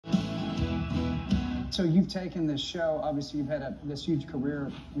So you've taken this show, obviously you've had this huge career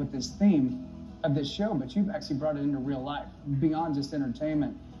with this theme of this show, but you've actually brought it into real life, beyond just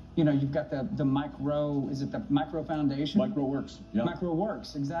entertainment. You know, you've got the Mike Rowe, is it the Micro Foundation? Micro Works, yeah. Micro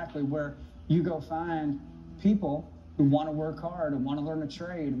Works, exactly, where you go find people who want to work hard and want to learn a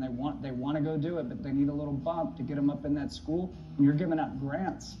trade, and they want to go do it, but they need a little bump to get them up in that school. And you're giving out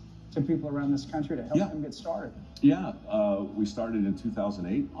grants to people around this country to help them get started. Yeah, we started in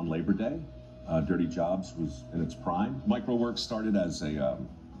 2008 on Labor Day. Dirty Jobs was in its prime. Micro Works started as a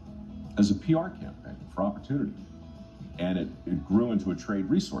PR campaign for opportunity, and it grew into a trade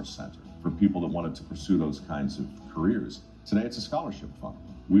resource center for people that wanted to pursue those kinds of careers. Today, it's a scholarship fund.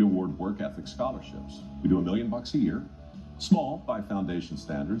 We award work ethic scholarships. We do $1 million a year, small by foundation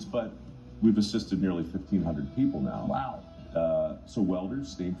standards, but we've assisted nearly 1,500 people now. Wow. So welders,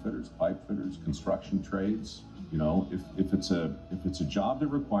 steam fitters, pipe fitters, construction trades. You know, if it's a job that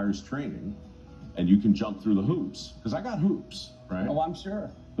requires training, and you can jump through the hoops, because I got hoops, right? Oh, I'm sure.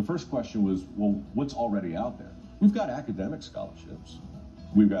 The first question was, well, what's already out there? We've got academic scholarships.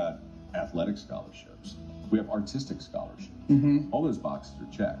 We've got athletic scholarships. We have artistic scholarships. All those boxes are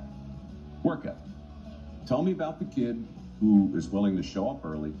checked. Work ethic. Tell me about the kid who is willing to show up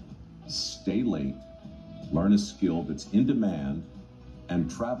early, stay late, learn a skill that's in demand, and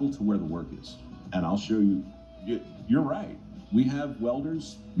travel to where the work is. And I'll show you, you're right. We have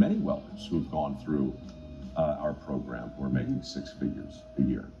welders, many welders, who have gone through our program who are making 6 figures a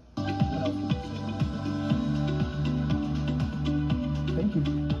year. Thank you.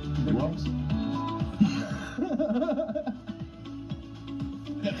 You're welcome.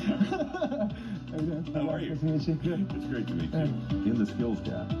 How are you? Nice to meet you. It's great to meet you. In the skills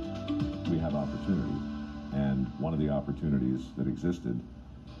gap, we have opportunity, and one of the opportunities that existed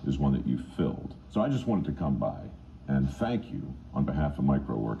is one that you filled. So I just wanted to come by and thank you on behalf of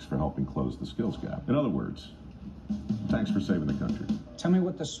MicroWorks for helping close the skills gap. In other words, thanks for saving the country. Tell me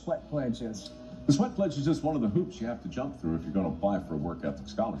what the sweat pledge is. The sweat pledge is just one of the hoops you have to jump through if you're going to apply for a work ethic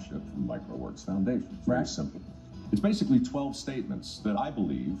scholarship from MicroWorks Foundation. It's very simple. It's basically 12 statements that I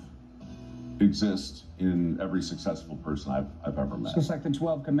believe exist in every successful person I've ever met. So it's like the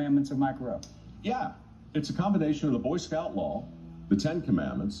 12 commandments of Micro. Yeah, it's a combination of the Boy Scout law, the 10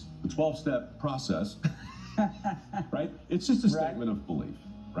 commandments, the 12-step process, right? It's just a statement of belief,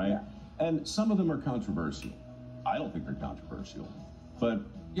 right? Yeah. And some of them are controversial. I don't think they're controversial. But,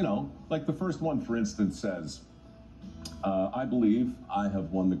 you know, like the first one, for instance, says, I believe I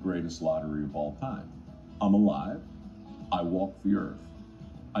have won the greatest lottery of all time. I'm alive. I walk the earth.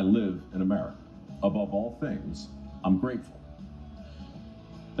 I live in America. Above all things, I'm grateful.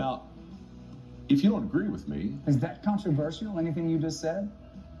 Now, if you don't agree with me... Is that controversial, anything you just said?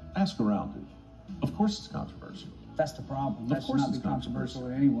 Ask around it. Of course it's controversial. That's the problem. That should not be controversial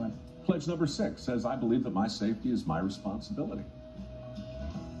to anyone. Pledge number 6 says, I believe that my safety is my responsibility.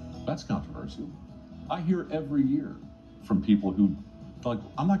 That's controversial. I hear every year from people who, like,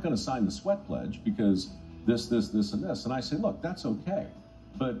 I'm not going to sign the sweat pledge because this, and this. And I say, look, that's okay.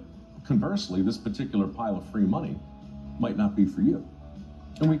 But conversely, this particular pile of free money might not be for you.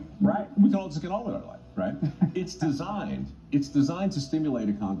 And we can all just get on with our life, right? It's designed to stimulate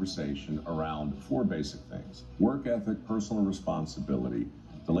a conversation around 4 basic things: work ethic, personal responsibility,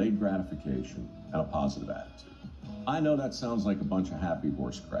 delayed gratification, and a positive attitude. I know that sounds like a bunch of happy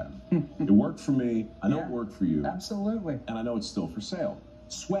horse crap. It worked for me. I know it worked for you. Absolutely. And I know it's still for sale.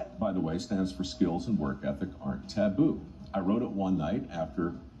 SWEAT, by the way, stands for skills and work ethic aren't taboo. I wrote it one night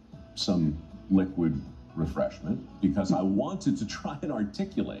after some liquid refreshment because I wanted to try and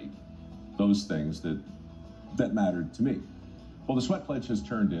articulate those things that mattered to me. Well, the Sweat Pledge has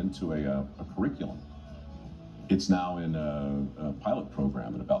turned into a curriculum. It's now in a pilot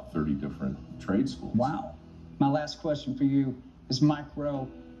program in about 30 different trade schools. Wow. My last question for you is, Mike Rowe,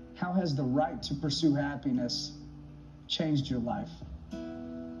 how has the right to pursue happiness changed your life?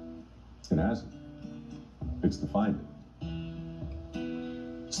 It hasn't. It's defined it.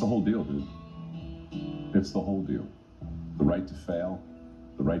 It's the whole deal, dude. It's the whole deal. The right to fail,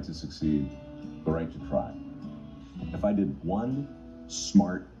 the right to succeed, the right to try. If I did one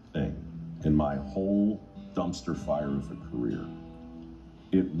smart thing in my whole dumpster fire of a career,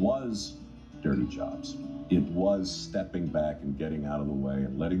 it was Dirty Jobs. It was stepping back and getting out of the way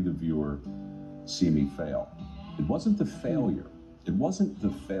and letting the viewer see me fail. It wasn't the failure. It wasn't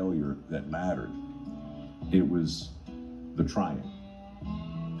the failure that mattered. It was the trying.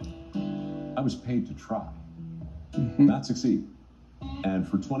 I was paid to try, not succeed. And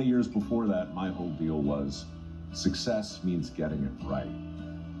for 20 years before that, my whole deal was success means getting it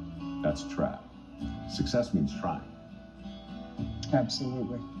right. That's a trap. Success means trying.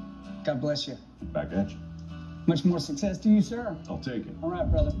 Absolutely. God bless you. Back at you. Much more success to you, sir. I'll take it. All right,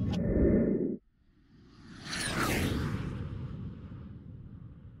 brother.